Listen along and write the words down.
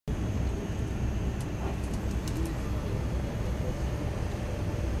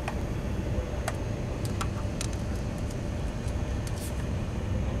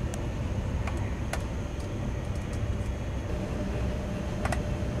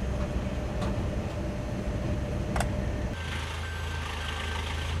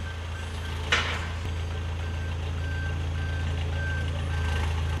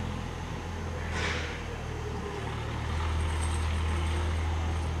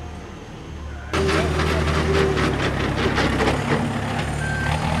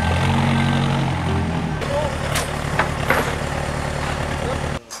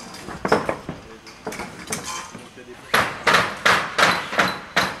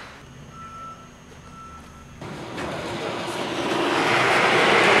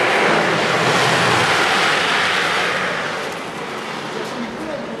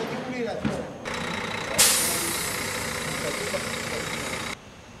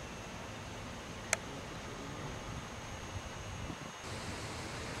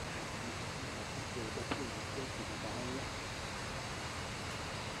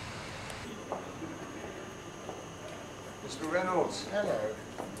Mr. Reynolds. Hello.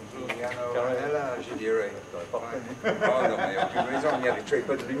 Là, je dirais. Oh non, mais aucune raison, il y avait très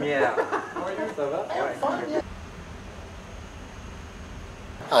peu de lumière. Ça va? Ouais.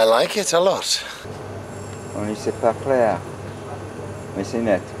 I like it a lot. Only c'est pas clair, mais c'est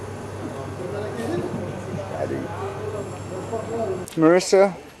net.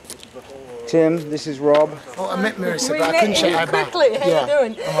 Marissa, Tim, this is Rob. Oh, I met Marissa, We but I met couldn't shake you her back. quickly. How you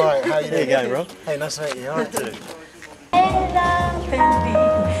doing? I'm alright, how you doing? There you go, Rob. Hey, nice to meet you. Alright, too. Elle a vie,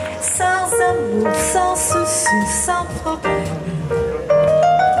 sans amour, sans souci, sans problème.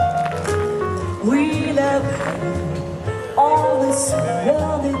 We love you, all the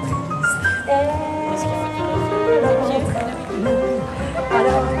smell the peace. Elle a vie,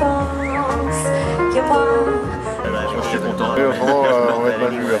 alors pense que moi. Je suis content. On va être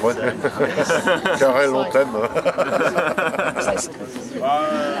mal vu après. Karel, on t'aime.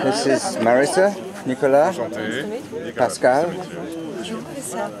 This is Marissa, Nicolas, Pascal,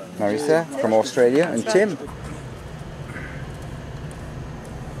 Marissa from Australia, and Tim.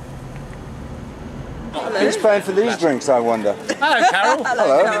 Who's paying for these drinks, I wonder? Hello, Carol.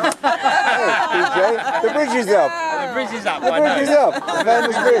 Hello. Hey, PJ. The bridge is up. The bridge is up. The bridge is up. The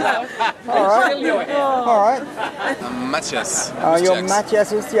famous bridge. All right. All right. I'm Matthias. You're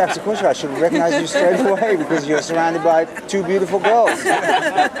Matthias Ustiak. Of course, I should recognize you straight away because you're surrounded by two beautiful girls.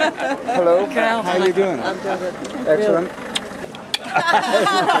 Hello. How are you doing? I'm good. Excellent.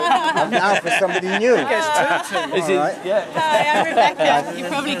 Now for somebody new. Is it? Right. Yeah. Hi, I'm Rebecca. You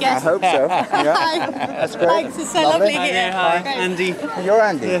probably I guessed. hope so. Yeah. That's great. Thanks, it's so lovely here. Hi, Great. Andy. You're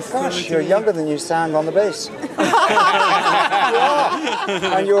Andy. Yes, Gosh, you're younger than you sound on the bass. You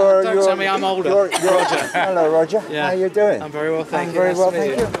are. And you're. Don't tell me I'm older. Roger. Hello, Roger. Yeah. How are you doing? I'm very well, thank I'm you. very Nice well, to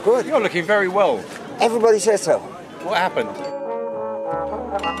meet thank you. Good. You're looking very well. Everybody says so. What happened?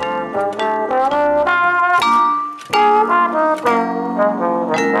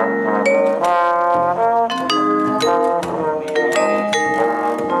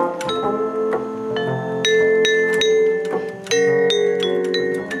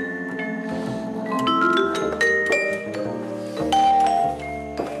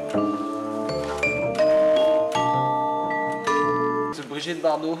 Brigitte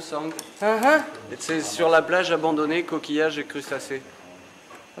Bardot song. It says sur la plage abandonnée, coquillages et crustacés.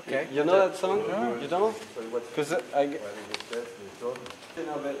 Okay. You know that song? You don't? Because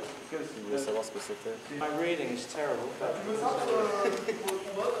my reading is terrible.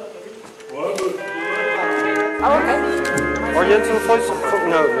 Oh, okay. Oriental voice?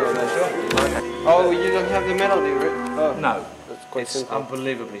 No. Okay. Oh, you don't have the melody, right? Oh. No. That's quite It's simple.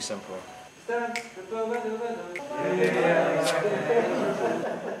 unbelievably simple.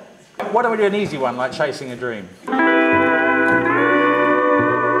 Why don't we do an easy one like Chasing a Dream?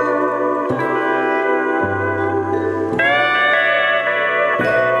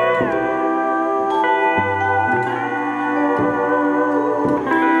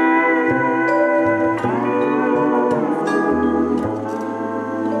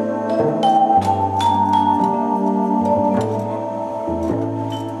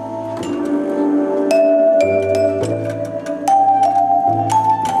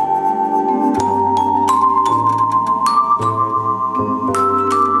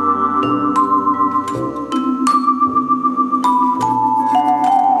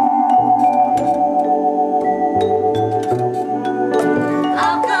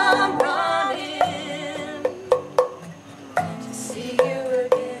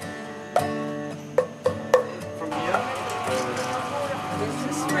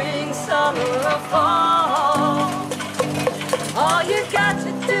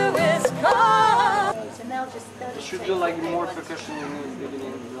 You should do like more percussion in the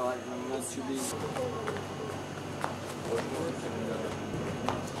beginning, like not to be.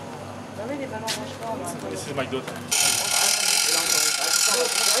 This is my daughter.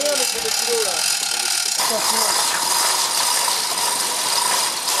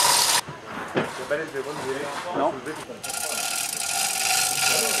 Non.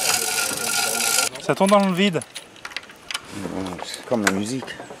 Ça tombe dans le vide. C'est comme la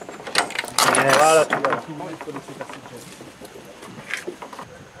musique. Voilà, tout va.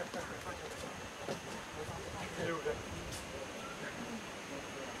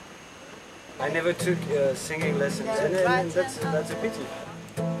 I never took singing lessons, and that's a pity.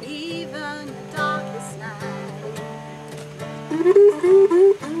 Even the darkest night,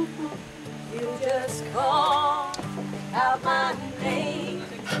 you just call out my name,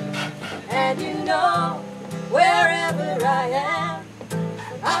 and you know wherever I am,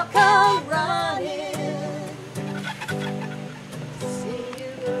 I'll come running. See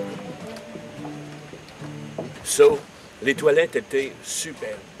you again. So, Les toilettes étaient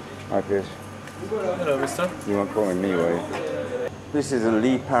super. Hi, Piers. Hello, mister. You won't call me, will you? This is a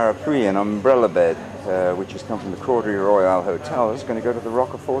lit parapluie, an umbrella bed, which has come from the Cordery Royal Hotel. It's going to go to the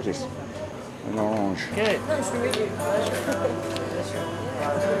Roccafortis in Orange. Okay. Did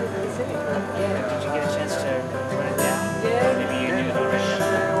you get a chance to run it down? Yeah. Maybe you knew it already.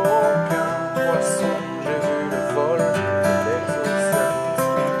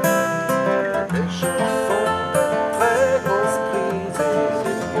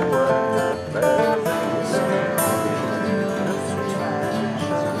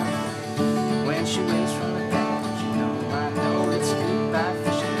 When she waves from the back, you know I know it's goodbye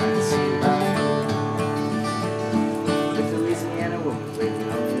fishing by the sea line. With the Louisiana woman waiting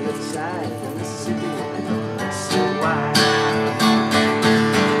on the other side of the Mississippi woman, that's so wide.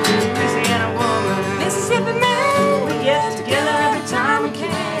 Louisiana woman, Mississippi man, we get together every time we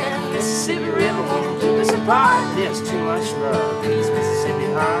can. Mississippi River won't keep us apart. There's too much love in this Mississippi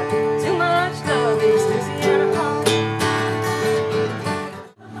heart. Too much love in this Louisiana heart.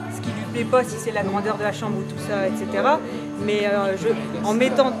 Ce qui lui plaît pas, si c'est la grandeur de la chambre ou tout ça, etc. Mais en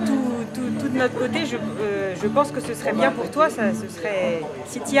mettant tout de notre côté, je pense que ce serait bien pour toi, ça, ce serait,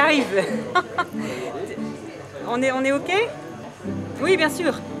 si tu y arrives. on est OK? Oui, bien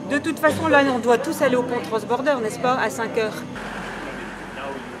sûr. De toute façon, là, on doit tous aller au pont Transborder, n'est-ce pas, à 5 heures.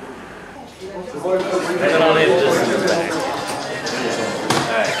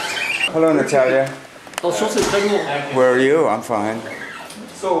 Hello, Natalia. Attention, c'est très lourd. Where are you? I'm fine.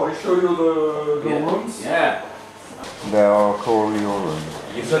 So I show you the rooms. Yeah. They are called your rooms.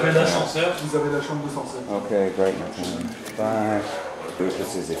 Vous avez l'ascenseur. Vous avez la chambre d'ascenseur. Okay, great, Natalia. Bye.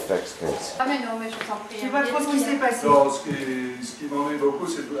 Lucas's effects case. Ah mais non, mais je t'en prie. Je sais pas trop ce qui s'est passé. Non, ce qui m'ennuie beaucoup,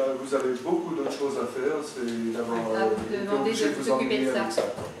 c'est que vous avez beaucoup d'autres choses à faire. C'est d'abord vous demandez de vous occuper de ça.